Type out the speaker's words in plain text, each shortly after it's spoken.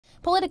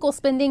Political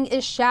spending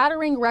is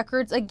shattering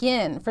records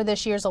again for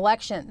this year's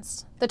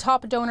elections. The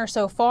top donor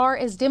so far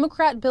is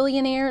Democrat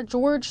billionaire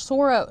George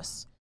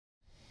Soros.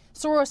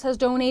 Soros has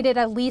donated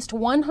at least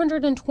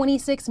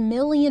 $126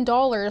 million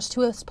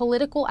to his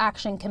political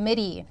action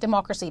committee,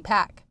 Democracy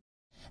PAC.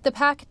 The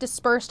PAC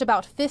dispersed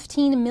about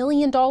 $15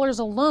 million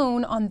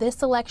alone on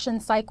this election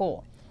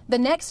cycle. The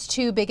next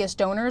two biggest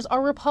donors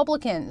are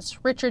Republicans,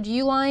 Richard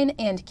Uihlein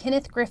and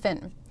Kenneth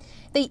Griffin.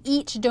 They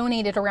each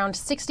donated around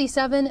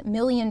 $67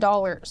 million.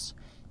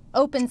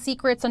 Open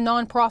Secrets, a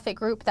nonprofit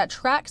group that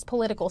tracks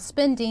political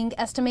spending,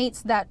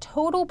 estimates that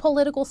total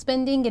political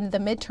spending in the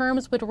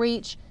midterms would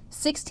reach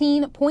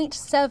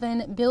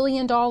 $16.7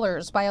 billion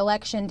by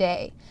Election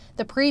Day.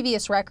 The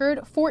previous record,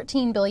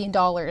 $14 billion in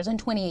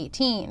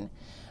 2018.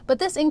 But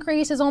this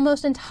increase is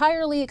almost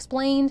entirely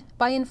explained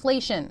by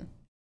inflation.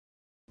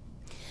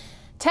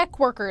 Tech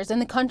workers in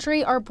the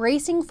country are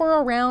bracing for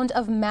a round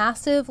of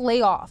massive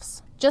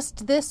layoffs.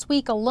 Just this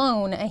week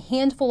alone, a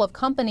handful of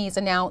companies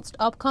announced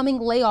upcoming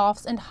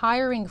layoffs and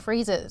hiring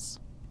freezes.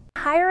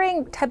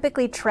 Hiring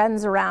typically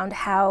trends around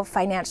how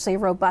financially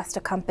robust a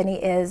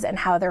company is and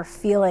how they're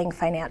feeling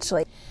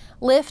financially.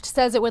 Lyft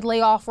says it would lay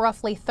off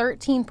roughly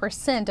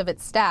 13% of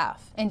its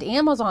staff, and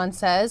Amazon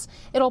says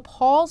it'll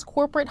pause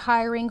corporate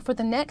hiring for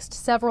the next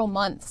several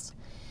months.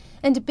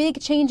 And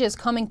big changes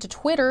coming to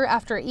Twitter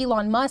after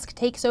Elon Musk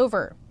takes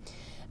over.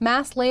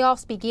 Mass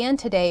layoffs began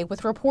today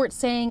with reports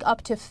saying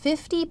up to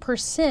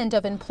 50%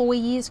 of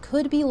employees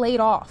could be laid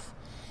off.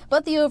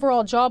 But the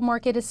overall job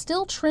market is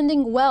still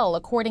trending well,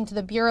 according to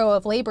the Bureau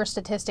of Labor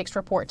Statistics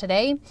report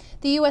today.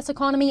 The U.S.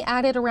 economy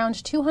added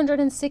around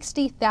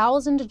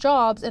 260,000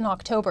 jobs in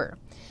October.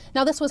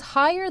 Now, this was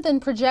higher than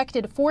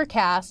projected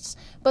forecasts,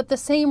 but the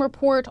same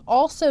report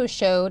also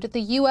showed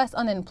the U.S.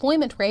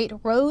 unemployment rate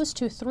rose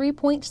to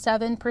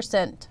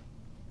 3.7%.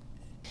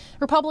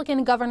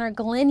 Republican Governor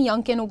Glenn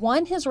Youngkin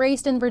won his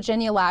race in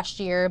Virginia last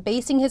year,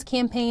 basing his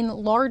campaign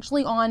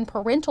largely on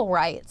parental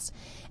rights.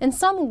 And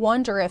some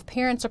wonder if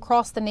parents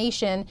across the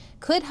nation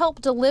could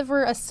help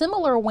deliver a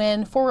similar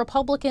win for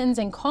Republicans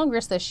in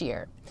Congress this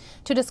year.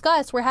 To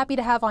discuss, we're happy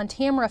to have on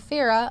Tamara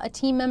Farah, a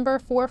team member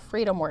for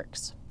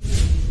FreedomWorks.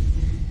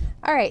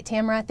 All right,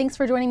 Tamara, thanks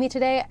for joining me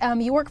today.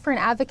 You work for an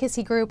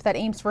advocacy group that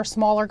aims for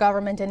smaller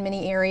government in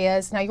many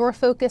areas. Now, your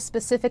focus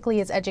specifically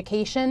is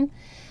education.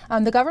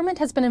 The government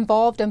has been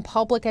involved in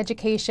public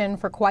education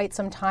for quite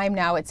some time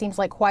now. It seems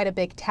like quite a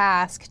big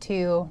task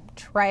to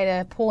try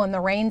to pull in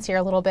the reins here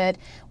a little bit.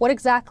 What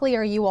exactly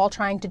are you all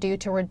trying to do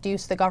to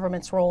reduce the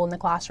government's role in the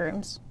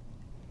classrooms?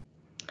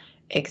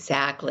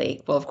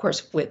 Exactly. Well, of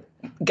course, with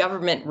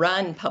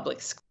government-run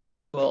public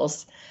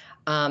schools,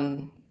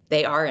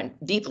 they are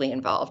deeply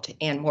involved,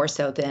 and more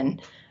so than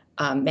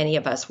many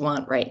of us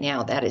want right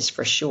now, that is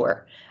for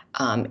sure.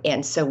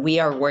 And so we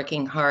are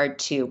working hard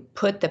to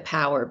put the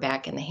power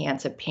back in the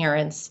hands of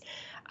parents.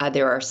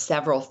 There are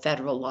several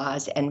federal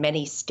laws, and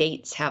many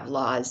states have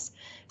laws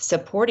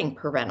supporting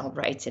parental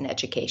rights in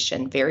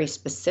education very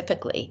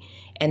specifically,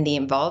 and the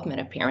involvement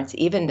of parents.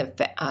 Even the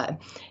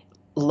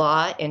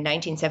law in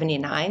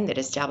 1979 that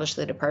established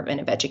the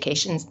Department of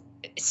Education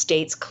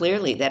states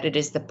clearly that it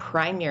is the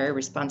primary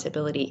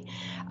responsibility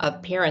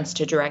of parents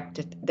to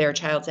direct their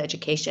child's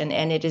education,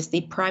 and it is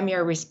the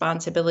primary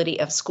responsibility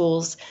of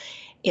schools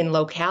in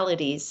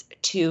localities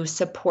to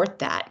support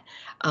that.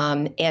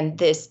 And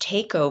this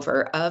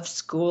takeover of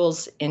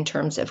schools in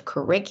terms of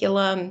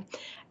curriculum,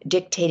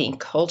 dictating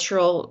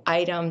cultural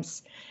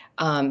items,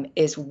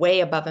 is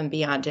way above and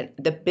beyond it.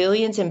 The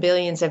billions and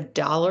billions of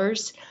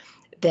dollars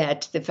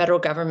that the federal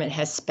government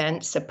has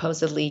spent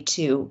supposedly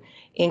to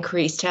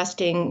increase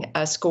testing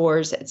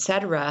scores, et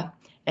cetera,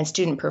 and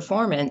student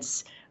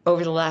performance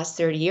over the last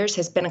 30 years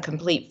has been a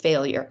complete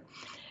failure.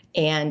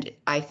 And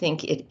I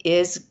think it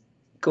is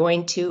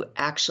going to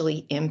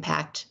actually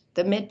impact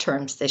the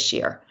midterms this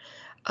year.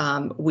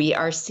 We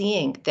are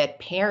seeing that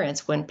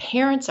parents, when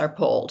parents are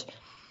polled,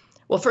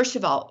 well, first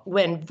of all,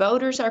 when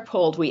voters are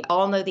polled, we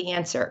all know the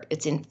answer.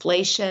 It's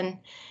inflation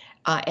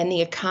and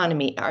the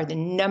economy are the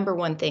number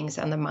one things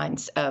on the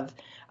minds of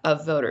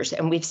voters.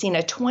 And we've seen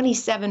a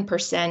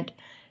 27%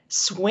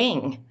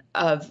 swing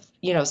of,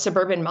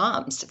 suburban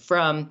moms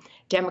from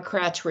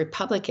Democrat to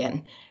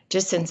Republican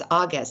just since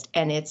August.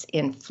 And it's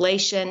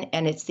inflation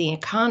and it's the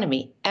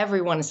economy.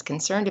 Everyone is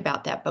concerned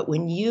about that. But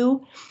when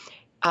you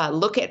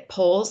look at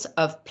polls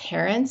of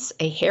parents,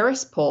 a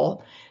Harris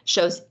poll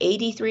shows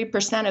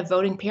 83% of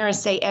voting parents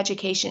say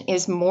education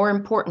is more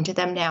important to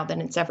them now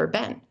than it's ever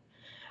been.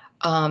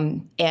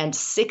 And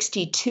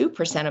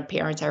 62% of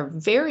parents are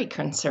very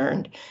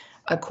concerned,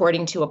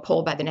 according to a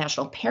poll by the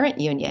National Parent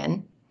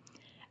Union,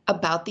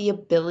 about the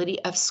ability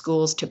of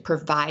schools to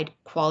provide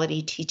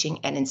quality teaching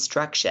and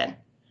instruction.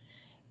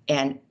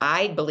 And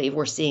I believe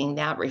we're seeing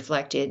that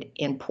reflected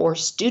in poor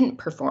student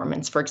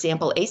performance. For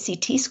example,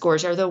 ACT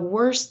scores are the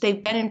worst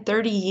they've been in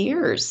 30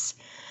 years.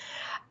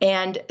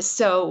 And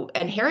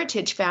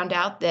Heritage found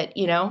out that,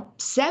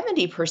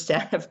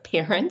 70% of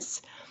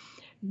parents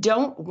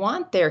don't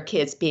want their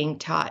kids being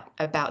taught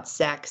about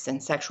sex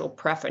and sexual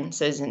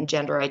preferences and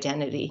gender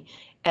identity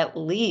at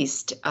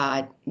least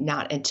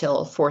not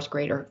until fourth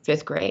grade or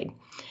fifth grade.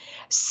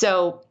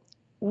 So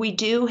we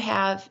do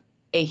have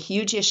a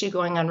huge issue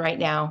going on right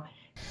now.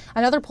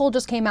 Another poll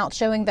just came out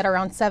showing that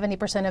around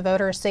 70% of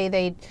voters say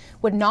they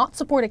would not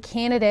support a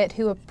candidate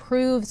who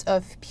approves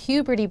of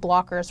puberty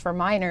blockers for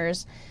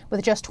minors,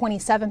 with just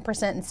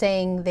 27%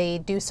 saying they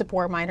do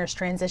support minors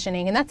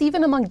transitioning. And that's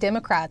even among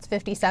Democrats.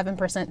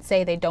 57%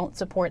 say they don't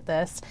support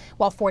this,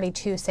 while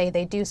 42% say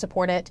they do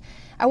support it.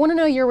 I want to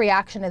know your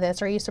reaction to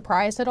this. Are you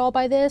surprised at all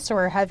by this,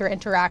 or have your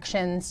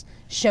interactions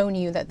shown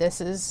you that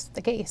this is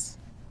the case?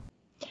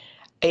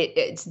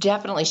 It's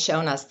definitely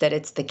shown us that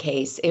it's the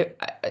case.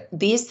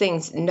 These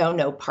things know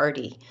no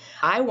party.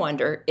 I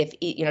wonder if,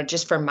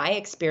 just from my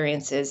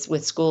experiences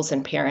with schools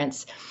and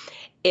parents,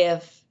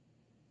 if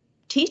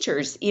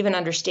teachers even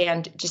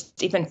understand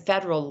just even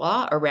federal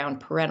law around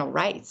parental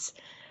rights.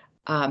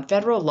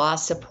 Federal law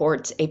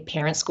supports a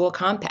parent-school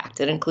compact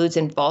that includes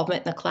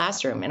involvement in the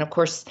classroom. And of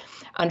course,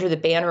 under the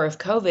banner of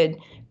COVID,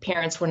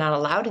 parents were not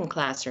allowed in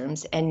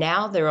classrooms, and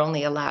now they're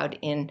only allowed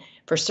in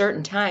for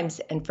certain times.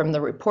 And from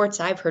the reports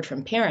I've heard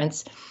from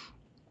parents,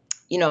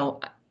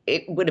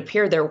 it would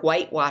appear they're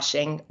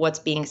whitewashing what's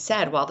being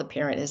said while the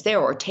parent is there,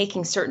 or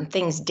taking certain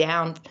things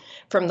down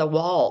from the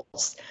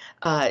walls,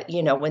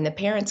 when the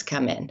parents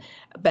come in.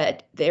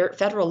 But their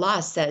federal law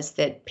says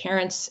that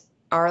parents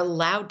are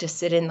allowed to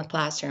sit in the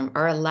classroom,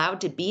 are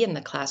allowed to be in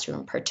the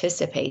classroom,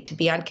 participate, to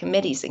be on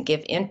committees and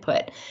give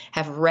input,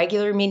 have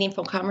regular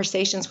meaningful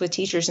conversations with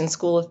teachers and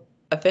school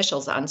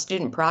officials on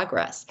student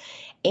progress.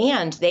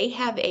 And they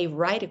have a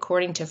right,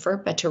 according to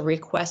FERPA, to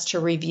request to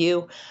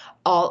review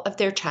all of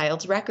their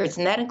child's records.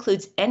 And that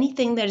includes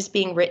anything that is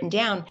being written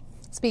down.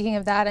 Speaking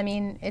of that,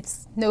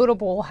 it's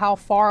notable how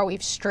far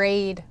we've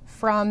strayed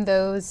from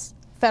those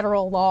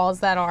federal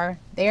laws that are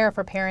there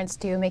for parents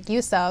to make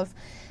use of.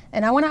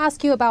 And I want to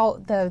ask you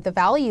about the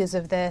values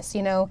of this.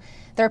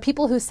 There are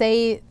people who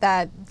say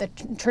that the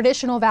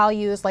traditional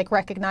values, like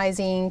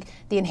recognizing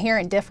the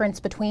inherent difference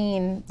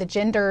between the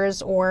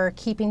genders or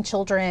keeping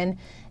children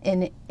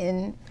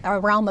in a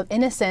realm of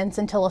innocence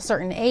until a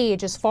certain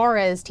age, as far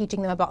as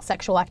teaching them about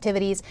sexual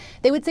activities,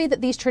 they would say that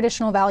these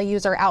traditional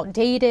values are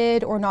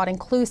outdated or not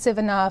inclusive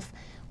enough.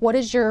 What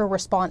is your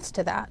response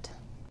to that?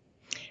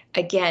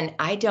 Again,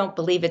 I don't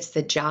believe it's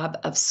the job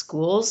of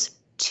schools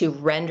to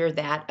render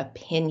that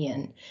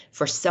opinion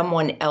for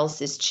someone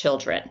else's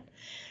children.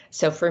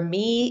 So for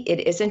me,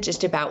 it isn't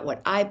just about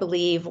what I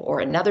believe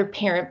or another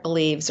parent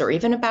believes or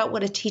even about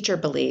what a teacher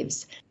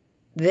believes.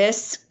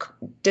 This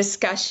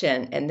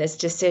discussion and this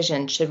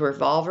decision should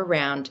revolve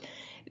around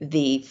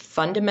the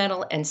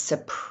fundamental and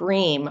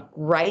supreme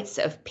rights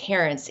of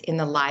parents in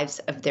the lives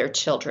of their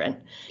children.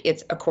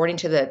 It's according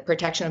to the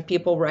Protection of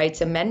Pupil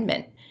Rights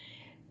Amendment.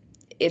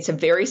 It's a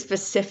very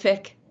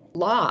specific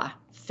law,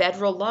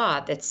 federal law,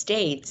 that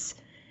states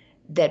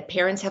that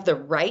parents have the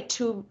right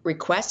to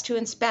request to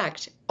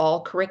inspect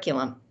all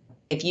curriculum.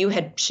 If you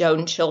had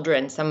shown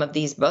children some of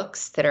these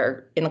books that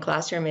are in the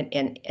classroom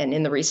and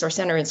in the resource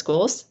center in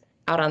schools,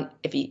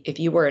 if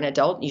you were an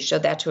adult and you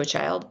showed that to a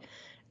child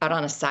out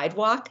on a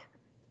sidewalk,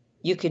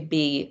 you could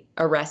be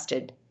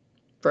arrested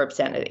for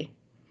obscenity.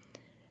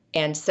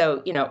 And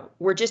so,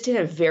 we're just in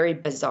a very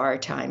bizarre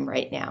time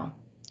right now.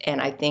 And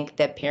I think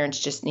that parents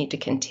just need to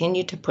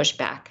continue to push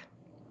back.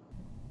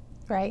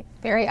 Right.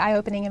 Very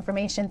eye-opening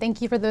information.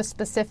 Thank you for those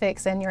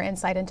specifics and your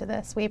insight into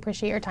this. We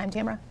appreciate your time,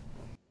 Tamara.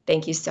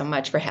 Thank you so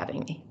much for having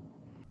me.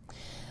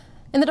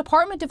 And the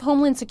Department of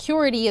Homeland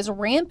Security is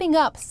ramping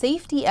up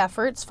safety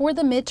efforts for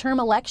the midterm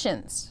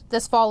elections.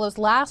 This follows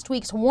last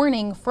week's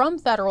warning from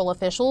federal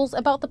officials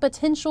about the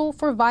potential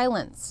for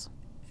violence.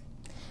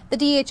 The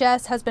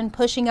DHS has been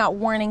pushing out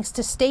warnings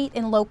to state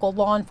and local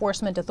law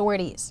enforcement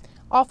authorities.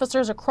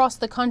 Officers across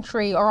the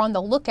country are on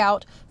the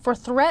lookout for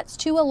threats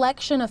to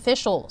election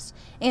officials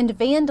and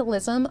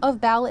vandalism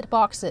of ballot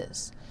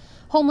boxes.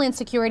 Homeland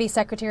Security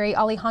Secretary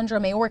Alejandro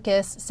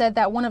Mayorkas said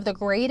that one of the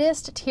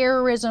greatest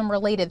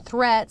terrorism-related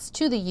threats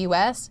to the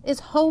U.S. is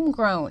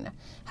homegrown.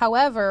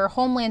 However,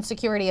 Homeland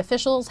Security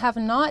officials have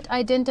not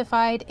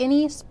identified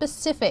any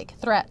specific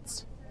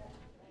threats.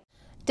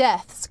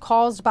 Deaths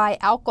caused by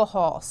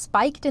alcohol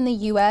spiked in the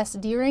U.S.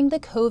 during the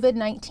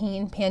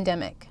COVID-19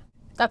 pandemic.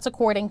 That's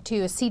according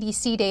to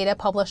CDC data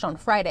published on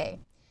Friday.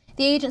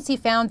 The agency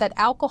found that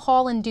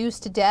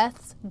alcohol-induced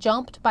deaths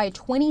jumped by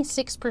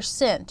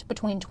 26%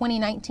 between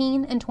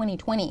 2019 and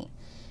 2020,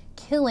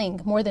 killing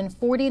more than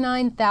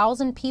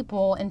 49,000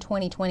 people in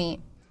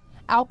 2020.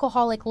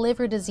 Alcoholic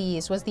liver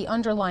disease was the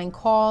underlying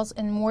cause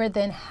in more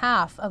than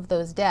half of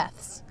those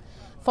deaths,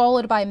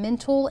 followed by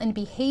mental and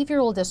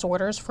behavioral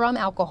disorders from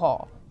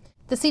alcohol.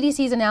 The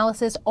CDC's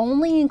analysis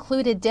only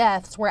included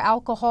deaths where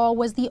alcohol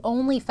was the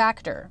only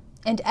factor,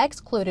 and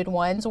excluded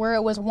ones where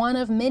it was one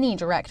of many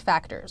direct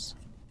factors.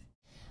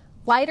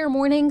 Lighter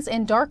mornings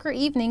and darker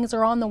evenings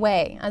are on the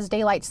way as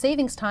daylight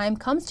savings time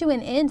comes to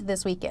an end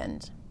this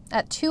weekend.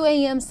 At 2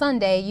 a.m.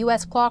 Sunday,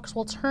 U.S. clocks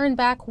will turn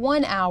back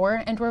 1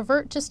 hour and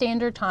revert to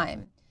standard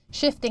time,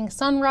 shifting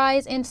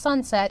sunrise and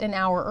sunset an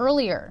hour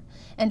earlier,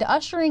 and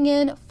ushering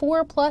in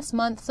 4+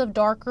 months of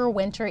darker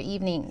winter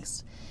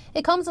evenings.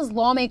 It comes as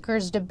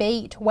lawmakers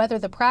debate whether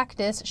the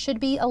practice should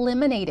be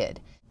eliminated.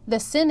 The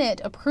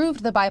Senate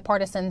approved the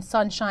bipartisan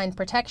Sunshine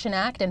Protection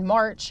Act in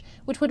March,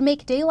 which would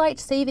make daylight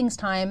savings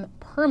time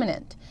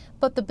permanent,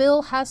 but the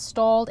bill has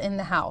stalled in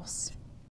the House.